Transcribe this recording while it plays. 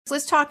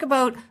Let's talk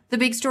about the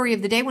big story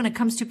of the day when it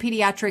comes to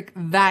pediatric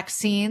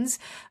vaccines.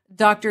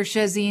 Dr.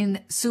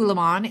 Shazeen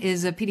Suleiman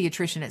is a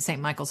pediatrician at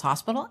St. Michael's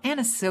Hospital and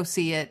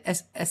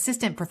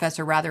assistant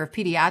professor of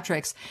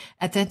pediatrics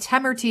at the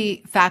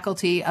Temerty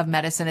Faculty of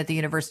Medicine at the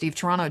University of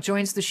Toronto.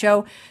 Joins the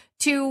show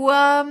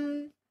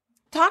to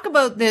talk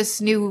about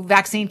this new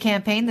vaccine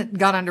campaign that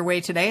got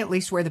underway today, at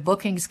least where the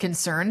booking's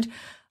concerned,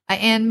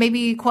 and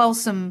maybe quell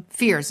some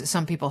fears that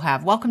some people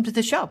have. Welcome to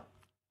the show.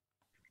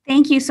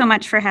 Thank you so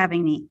much for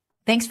having me.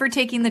 Thanks for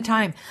taking the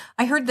time.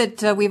 I heard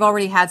that we've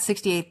already had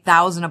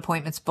 68,000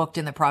 appointments booked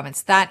in the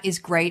province. That is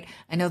great.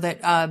 I know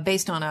that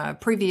based on a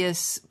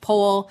previous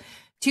poll,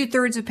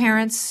 2/3 of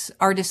parents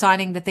are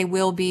deciding that they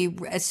will be,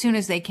 as soon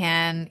as they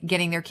can,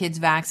 getting their kids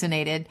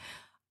vaccinated.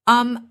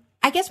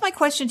 I guess my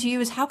question to you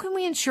is, how can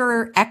we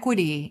ensure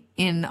equity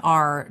in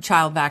our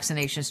child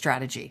vaccination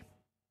strategy?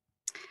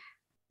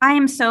 I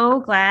am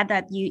so glad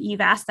that you've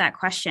asked that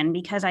question,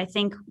 because I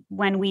think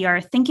when we are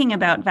thinking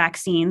about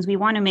vaccines, we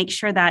want to make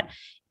sure that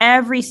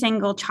every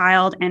single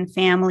child and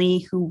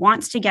family who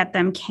wants to get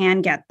them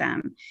can get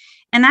them.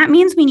 And that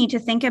means we need to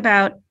think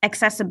about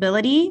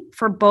accessibility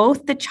for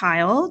both the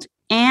child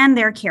and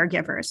their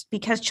caregivers,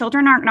 because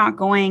children are not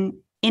going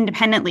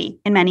independently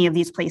in many of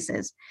these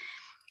places.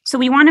 So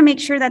we want to make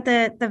sure that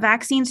the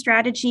vaccine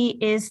strategy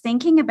is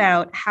thinking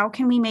about how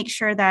can we make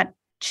sure that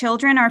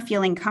children are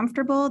feeling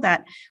comfortable,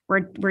 that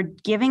we're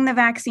giving the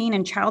vaccine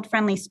in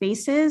child-friendly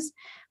spaces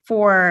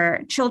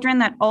for children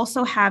that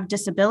also have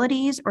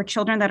disabilities or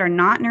children that are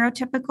not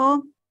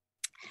neurotypical,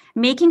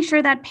 making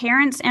sure that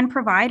parents and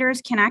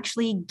providers can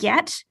actually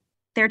get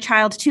their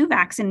child to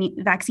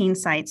vaccine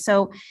sites.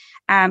 So,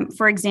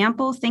 for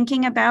example,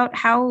 thinking about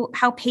how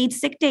paid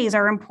sick days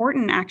are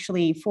important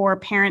actually for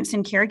parents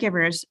and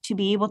caregivers to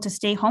be able to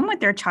stay home with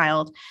their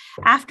child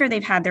after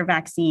they've had their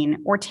vaccine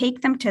or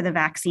take them to the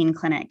vaccine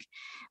clinic.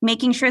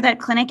 Making sure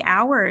that clinic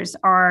hours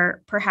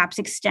are perhaps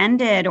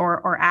extended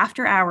or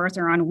after hours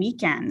or on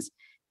weekends.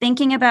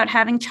 Thinking about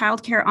having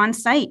childcare on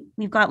site.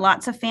 We've got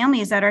lots of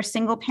families that are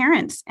single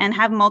parents and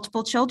have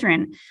multiple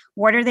children.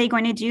 What are they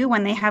going to do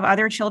when they have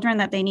other children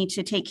that they need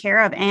to take care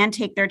of and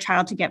take their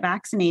child to get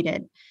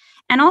vaccinated?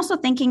 And also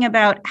thinking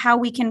about how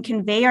we can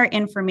convey our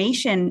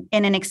information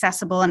in an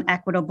accessible and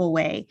equitable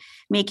way,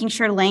 making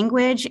sure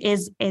language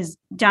is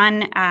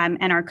done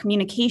and our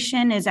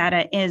communication is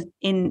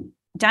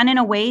done in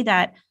a way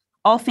that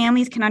all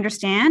families can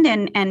understand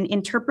and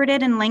interpret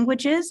it in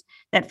languages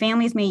that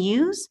families may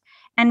use,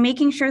 and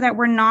making sure that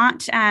we're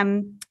not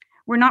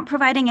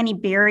providing any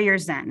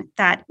barriers then,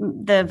 that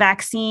the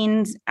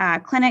vaccines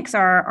clinics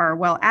are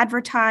well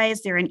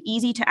advertised, they're in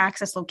easy to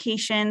access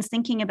locations,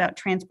 thinking about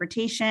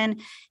transportation,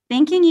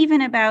 thinking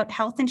even about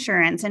health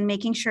insurance and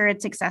making sure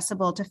it's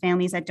accessible to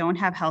families that don't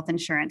have health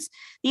insurance.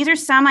 These are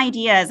some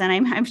ideas,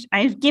 and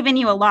I've given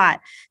you a lot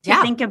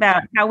to think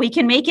about how we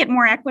can make it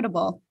more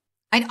equitable.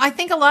 I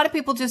think a lot of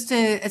people just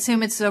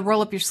assume it's a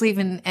roll up your sleeve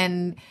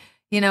and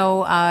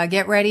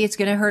get ready. It's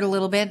going to hurt a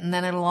little bit and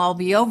then it'll all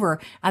be over.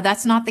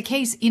 That's not the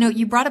case.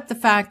 You brought up the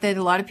fact that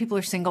a lot of people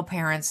are single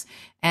parents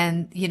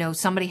and,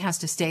 somebody has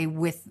to stay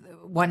with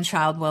one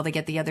child while they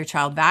get the other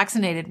child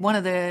vaccinated. One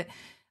of the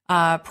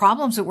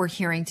problems that we're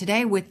hearing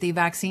today with the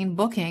vaccine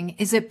booking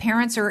is that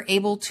parents are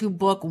able to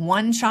book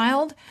one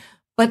child,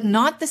 but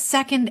not the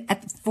second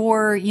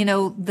for,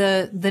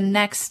 the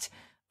next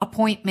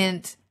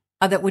appointment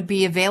that would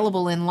be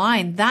available in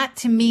line. That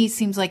to me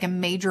seems like a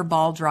major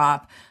ball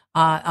drop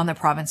on the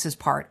province's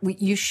part.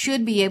 You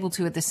should be able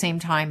to at the same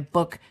time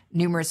book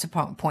numerous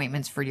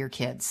appointments for your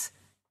kids.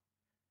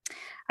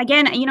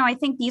 Again, I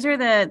think these are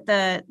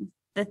the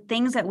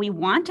things that we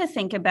want to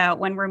think about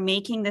when we're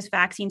making this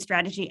vaccine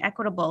strategy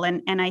equitable.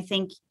 And I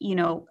think,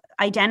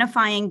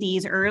 identifying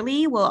these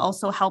early will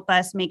also help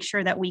us make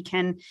sure that we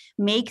can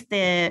make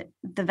the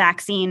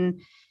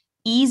vaccine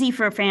easy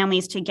for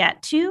families to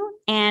get to,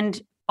 and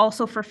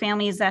also for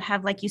families that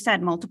have, like you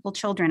said, multiple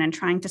children and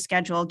trying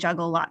to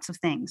juggle lots of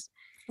things.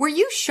 Were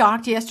you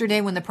shocked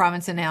yesterday when the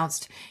province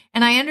announced,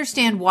 and I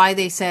understand why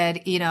they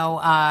said,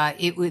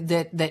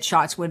 that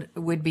shots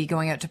would be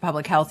going out to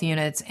public health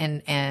units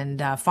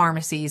and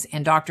pharmacies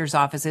and doctors'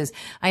 offices.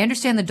 I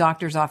understand the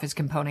doctor's office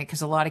component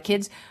because a lot of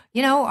kids,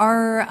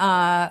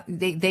 are,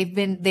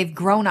 they've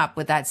grown up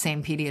with that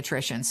same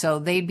pediatrician. So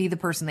they'd be the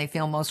person they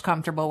feel most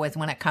comfortable with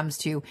when it comes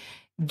to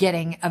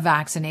getting a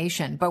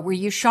vaccination. But were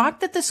you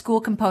shocked that the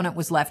school component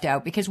was left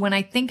out? Because when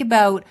I think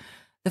about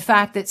the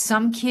fact that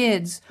some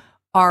kids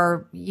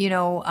are,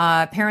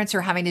 parents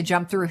are having to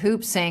jump through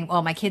hoops saying,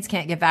 well, my kids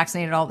can't get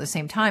vaccinated all at the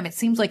same time. It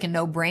seems like a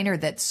no-brainer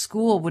that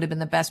school would have been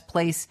the best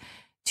place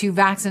to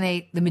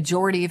vaccinate the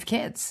majority of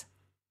kids.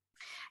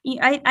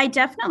 I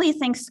definitely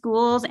think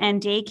schools and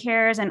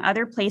daycares and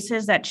other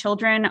places that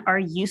children are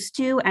used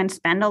to and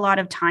spend a lot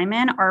of time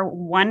in are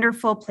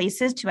wonderful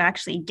places to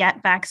actually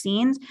get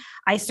vaccines.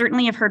 I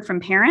certainly have heard from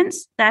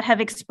parents that have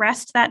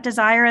expressed that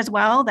desire as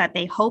well, that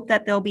they hope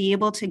that they'll be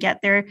able to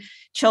get their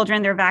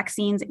children their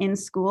vaccines in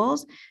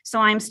schools.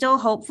 So I'm still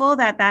hopeful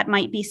that that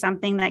might be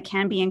something that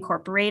can be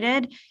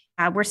incorporated.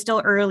 We're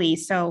still early,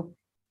 so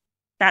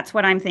that's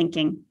what I'm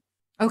thinking.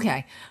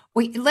 Okay.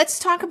 Let's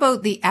talk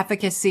about the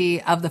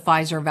efficacy of the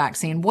Pfizer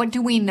vaccine. What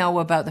do we know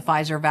about the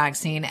Pfizer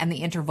vaccine and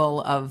the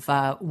interval of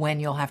when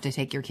you'll have to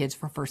take your kids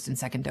for first and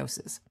second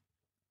doses?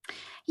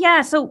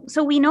 Yeah, so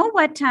we know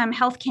what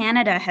Health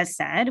Canada has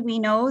said. We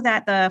know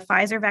that the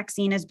Pfizer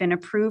vaccine has been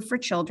approved for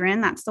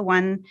children. That's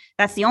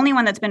the only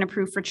one that's been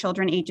approved for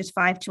children ages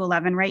 5 to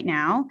 11 right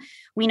now.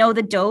 We know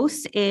the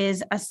dose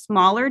is a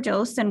smaller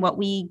dose than what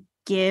we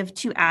give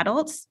to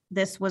adults.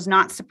 This was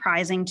not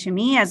surprising to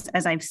me as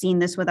I've seen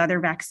this with other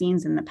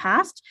vaccines in the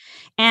past.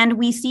 And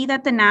we see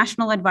that the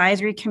National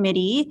Advisory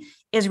Committee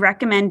is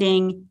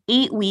recommending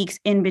 8 weeks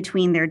in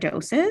between their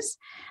doses,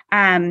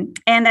 and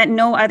that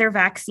no other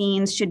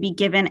vaccines should be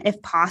given,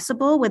 if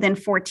possible, within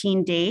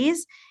 14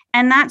 days.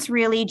 And that's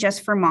really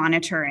just for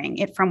monitoring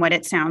it, from what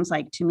it sounds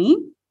like to me.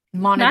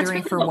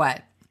 Monitoring for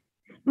what?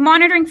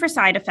 Monitoring for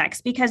side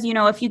effects, because,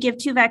 if you give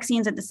 2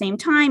 vaccines at the same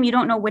time, you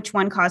don't know which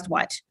one caused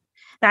what.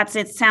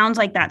 It sounds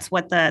like that's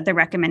what the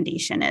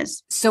recommendation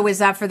is. So is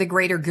that for the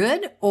greater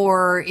good,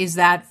 or is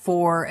that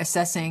for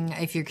assessing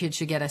if your kid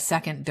should get a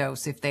second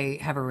dose if they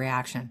have a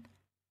reaction?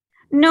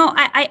 No,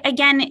 I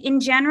again, in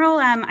general,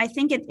 I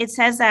think it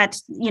says that,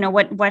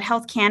 what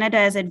Health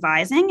Canada is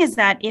advising is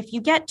that if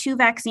you get 2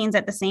 vaccines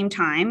at the same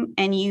time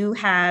and you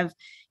have,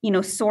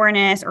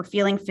 soreness or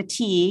feeling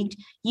fatigued,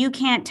 you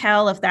can't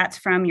tell if that's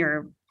from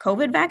your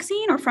COVID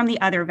vaccine or from the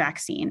other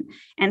vaccine.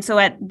 And so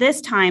at this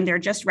time, they're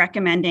just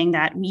recommending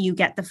that you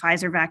get the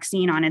Pfizer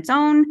vaccine on its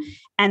own,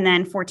 and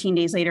then 14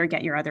 days later,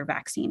 get your other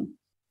vaccine.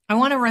 I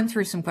want to run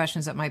through some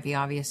questions that might be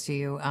obvious to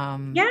you.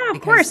 Yeah, of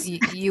course.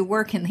 You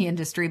work in the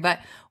industry, but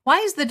why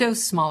is the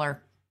dose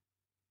smaller?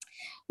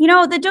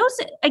 The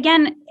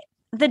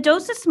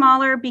dose is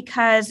smaller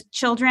because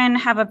children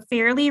have a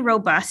fairly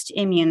robust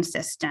immune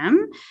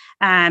system,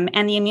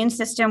 and the immune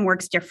system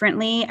works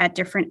differently at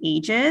different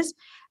ages.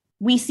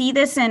 We see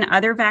this in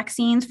other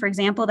vaccines. For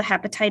example, the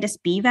hepatitis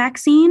B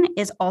vaccine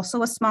is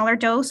also a smaller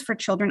dose for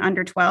children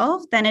under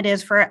 12 than it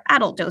is for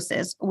adult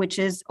doses, which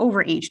is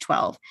over age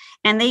 12.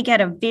 And they get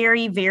a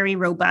very, very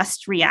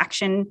robust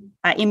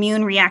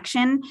immune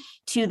reaction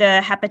to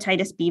the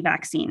hepatitis B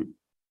vaccine.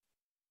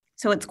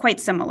 So it's quite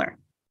similar.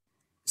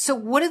 So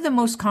what are the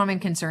most common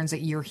concerns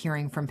that you're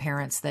hearing from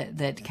parents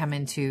that come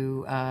in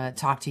to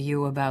talk to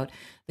you about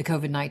the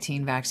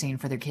COVID-19 vaccine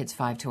for their kids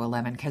 5 to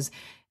 11? Because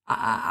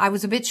I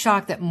was a bit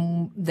shocked that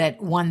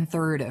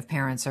 1/3 of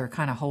parents are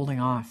kind of holding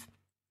off.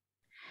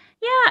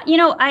 Yeah,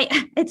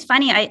 it's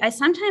funny. I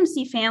sometimes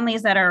see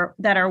families that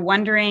are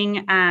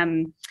wondering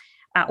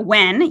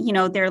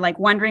when, they're like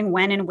wondering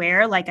when and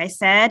where, like I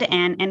said,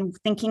 and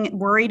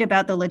worried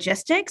about the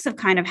logistics of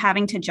kind of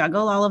having to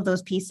juggle all of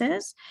those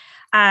pieces.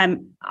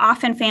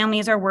 Often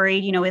families are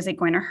worried, is it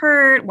going to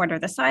hurt? What are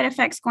the side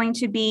effects going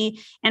to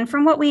be? And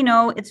from what we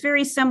know, it's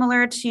very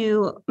similar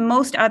to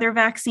most other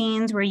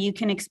vaccines where you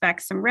can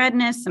expect some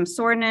redness, some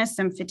soreness,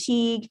 some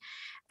fatigue.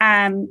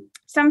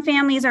 Some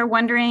families are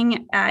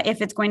wondering if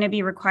it's going to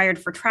be required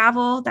for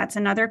travel. That's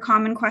another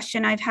common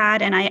question I've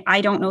had, and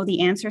I don't know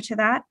the answer to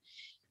that.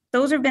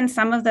 Those have been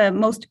some of the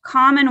most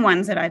common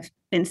ones that I've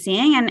been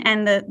seeing.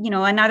 And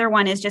another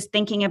one is just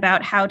thinking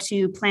about how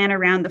to plan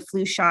around the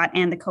flu shot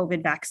and the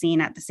COVID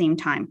vaccine at the same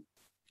time.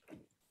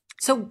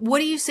 So what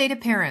do you say to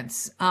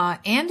parents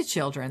and to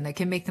children that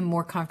can make them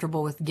more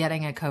comfortable with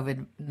getting a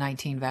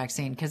COVID-19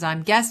 vaccine? Because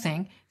I'm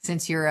guessing,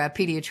 since you're a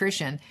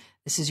pediatrician,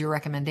 this is your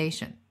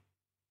recommendation.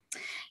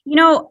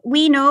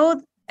 We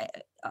know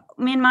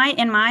in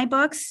my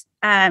books,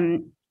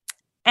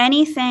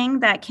 anything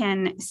that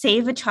can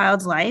save a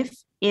child's life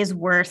is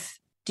worth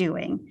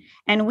doing.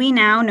 And we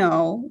now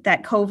know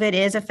that COVID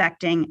is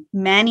affecting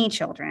many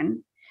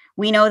children.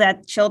 We know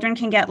that children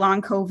can get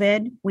long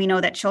COVID. We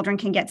know that children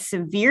can get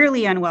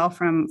severely unwell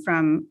from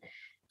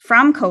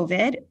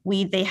COVID.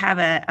 They have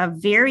a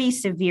very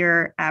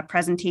severe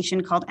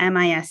presentation called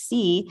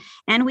MIS-C,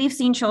 and we've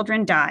seen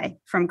children die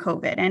from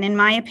COVID. And in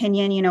my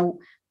opinion,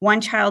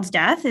 one child's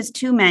death is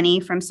too many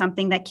from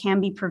something that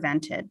can be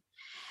prevented.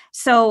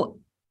 So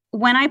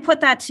when I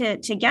put that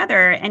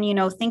together and,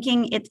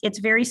 thinking it's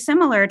very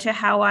similar to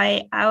how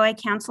I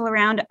counsel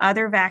around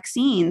other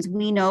vaccines.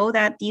 We know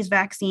that these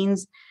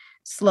vaccines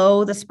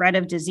slow the spread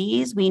of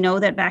disease. We know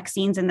that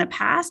vaccines in the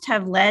past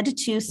have led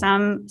to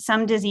some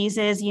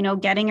diseases,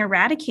 getting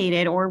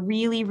eradicated or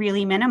really,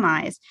 really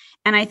minimized.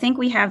 And I think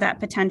we have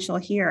that potential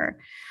here.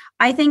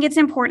 I think it's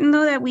important,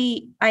 though, that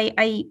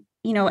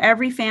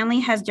every family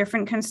has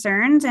different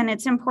concerns, and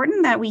it's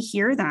important that we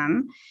hear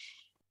them.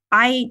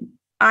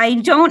 I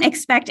don't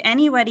expect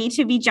anybody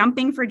to be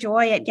jumping for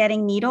joy at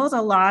getting needles.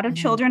 A lot of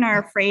children are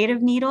afraid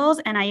of needles,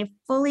 and I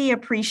fully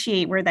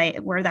appreciate where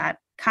that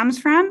comes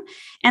from.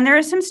 And there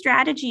are some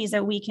strategies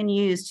that we can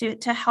use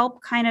to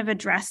help kind of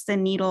address the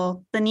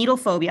needle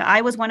phobia.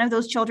 I was one of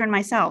those children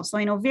myself, so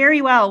I know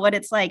very well what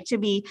it's like to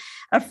be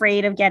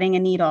afraid of getting a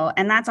needle.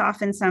 And that's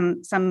often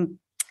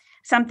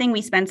something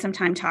we spend some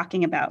time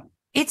talking about.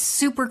 It's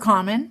super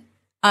common.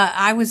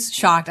 I was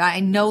shocked. I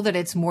know that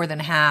it's more than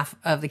half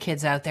of the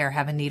kids out there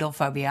have a needle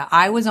phobia.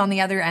 I was on the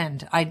other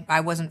end.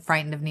 I wasn't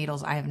frightened of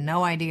needles. I have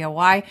no idea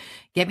why.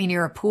 Get me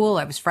near a pool,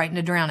 I was frightened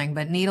of drowning,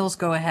 but needles,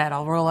 go ahead.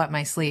 I'll roll up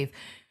my sleeve.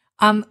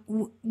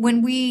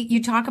 When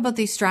you talk about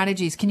these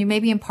strategies, can you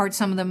maybe impart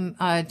some of them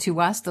to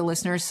us, the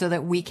listeners, so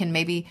that we can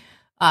maybe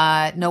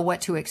know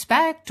what to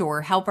expect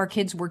or help our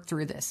kids work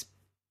through this?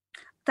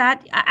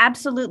 That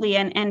absolutely.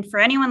 And for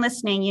anyone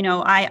listening,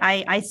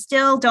 I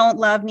still don't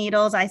love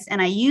needles. I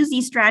use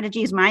these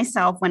strategies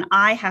myself when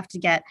I have to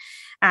get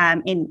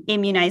in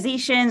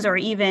immunizations or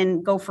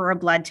even go for a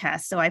blood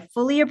test. So I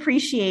fully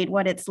appreciate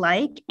what it's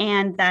like,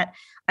 and that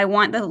I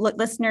want the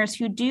listeners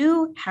who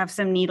do have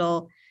some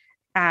needle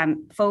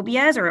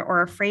phobias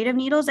or afraid of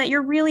needles, that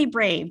you're really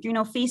brave.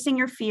 Facing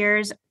your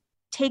fears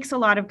takes a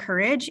lot of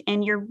courage,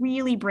 and you're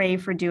really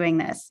brave for doing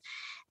this.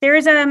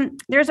 There's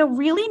a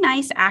really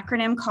nice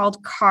acronym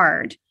called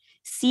CARD,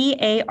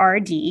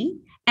 CARD,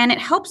 and it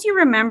helps you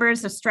remember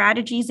the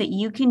strategies that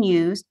you can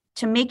use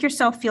to make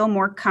yourself feel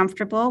more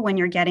comfortable when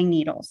you're getting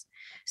needles.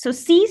 So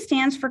C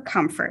stands for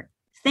comfort.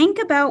 Think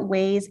about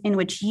ways in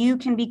which you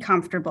can be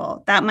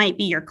comfortable. That might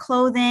be your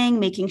clothing,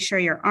 making sure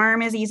your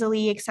arm is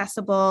easily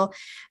accessible.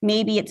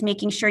 Maybe it's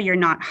making sure you're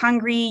not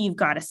hungry, you've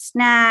got a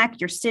snack,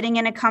 you're sitting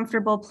in a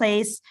comfortable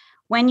place.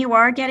 When you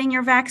are getting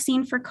your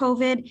vaccine for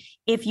COVID,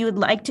 if you would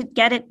like to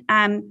get it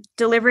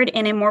delivered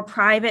in a more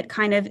private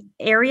kind of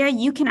area,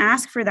 you can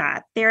ask for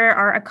that. There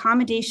are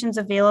accommodations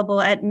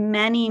available at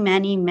many,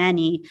 many,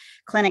 many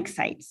clinic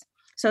sites.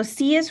 So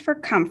C is for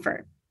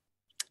comfort.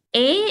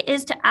 A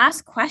is to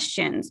ask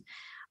questions.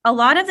 A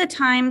lot of the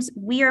times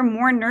we are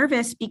more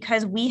nervous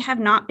because we have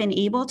not been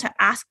able to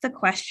ask the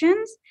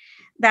questions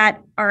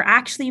that are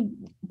actually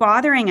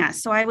bothering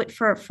us. So I would,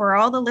 for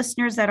all the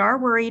listeners that are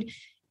worried,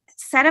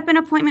 set up an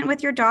appointment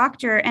with your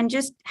doctor and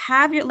just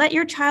let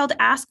your child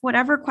ask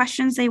whatever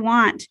questions they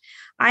want.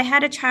 I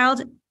had a child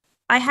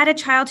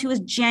who was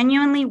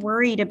genuinely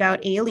worried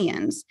about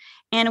aliens,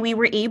 and we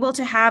were able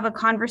to have a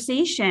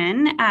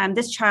conversation.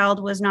 This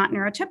child was not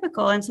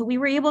neurotypical, and so we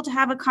were able to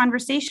have a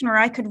conversation where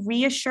I could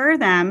reassure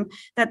them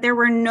that there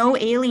were no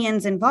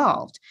aliens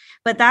involved.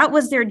 But that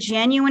was their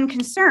genuine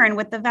concern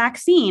with the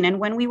vaccine. And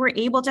when we were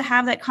able to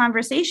have that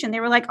conversation, they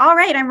were like, "All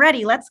right, I'm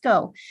ready. Let's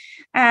go."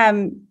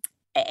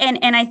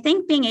 And I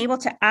think being able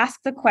to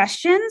ask the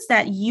questions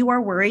that you are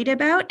worried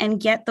about and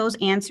get those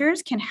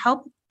answers can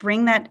help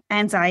bring that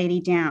anxiety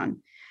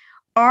down.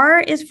 R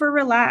is for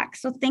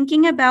relax. So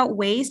thinking about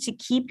ways to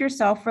keep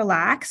yourself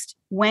relaxed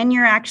when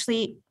you're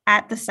actually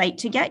at the site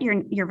to get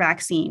your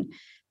vaccine.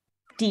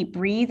 Deep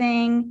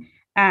breathing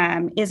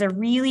is a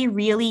really,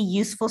 really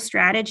useful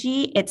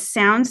strategy. It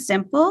sounds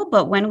simple,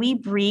 but when we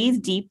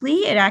breathe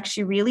deeply, it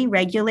actually really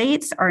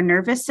regulates our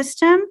nervous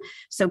system.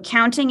 So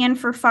counting in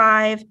for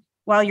 5,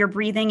 while you're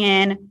breathing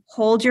in,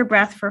 hold your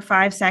breath for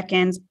 5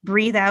 seconds,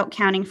 breathe out,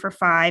 counting for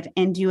 5,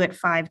 and do it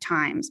 5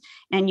 times.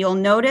 And you'll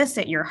notice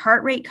that your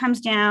heart rate comes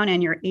down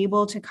and you're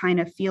able to kind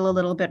of feel a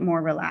little bit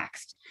more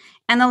relaxed.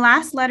 And the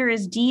last letter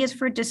is D, is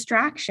for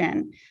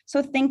distraction.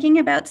 So thinking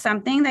about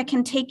something that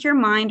can take your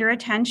mind or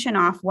attention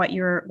off what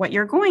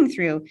you're going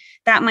through.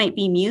 That might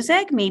be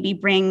music. Maybe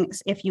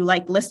if you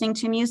like listening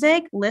to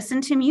music,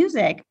 listen to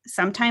music.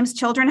 Sometimes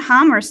children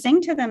hum or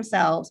sing to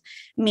themselves.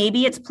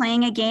 Maybe it's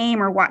playing a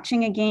game or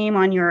watching a game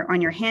on your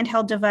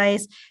handheld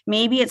device.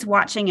 Maybe it's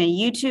watching a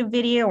YouTube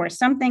video or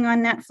something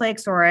on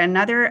Netflix or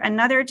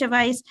another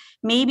device.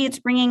 Maybe it's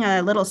bringing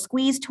a little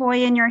squeeze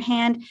toy in your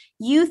hand.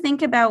 You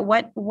think about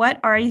what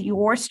are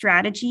your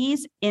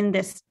strategies in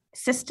this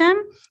system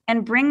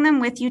and bring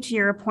them with you to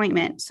your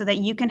appointment so that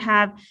you can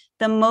have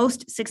the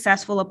most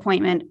successful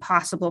appointment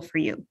possible for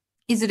you.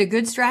 Is it a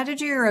good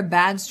strategy or a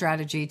bad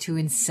strategy to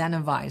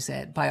incentivize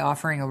it by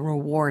offering a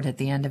reward at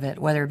the end of it,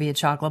 whether it be a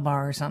chocolate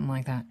bar or something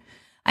like that?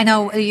 I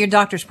know your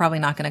doctor's probably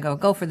not going to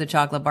go for the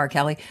chocolate bar,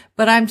 Kelly,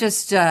 but I'm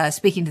just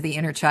speaking to the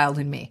inner child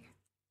in me.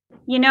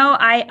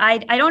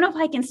 I don't know if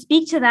I can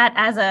speak to that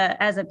as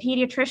a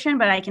pediatrician,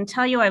 but I can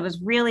tell you I was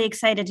really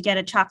excited to get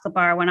a chocolate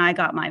bar when I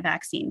got my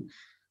vaccine.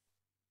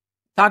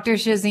 Dr.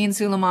 Shazeen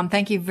Suleman,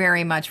 thank you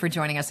very much for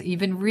joining us. You've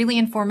been really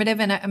informative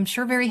and I'm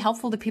sure very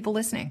helpful to people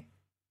listening.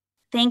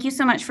 Thank you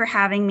so much for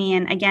having me.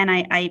 And again,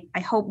 I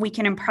hope we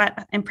can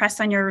impress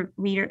on your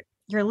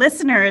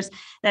listeners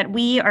that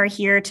we are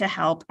here to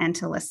help and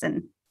to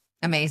listen.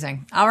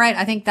 Amazing. All right.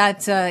 I think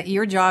that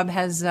your job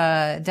has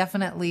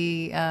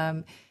definitely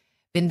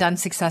been done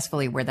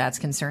successfully where that's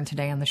concerned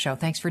today on the show.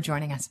 Thanks for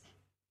joining us.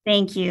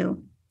 Thank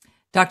you.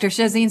 Dr.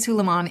 Shazeen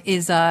Suleman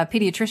is a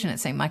pediatrician at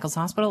St. Michael's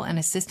Hospital and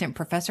assistant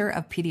professor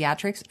of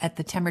pediatrics at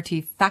the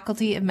Temerty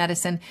Faculty of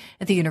Medicine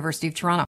at the University of Toronto.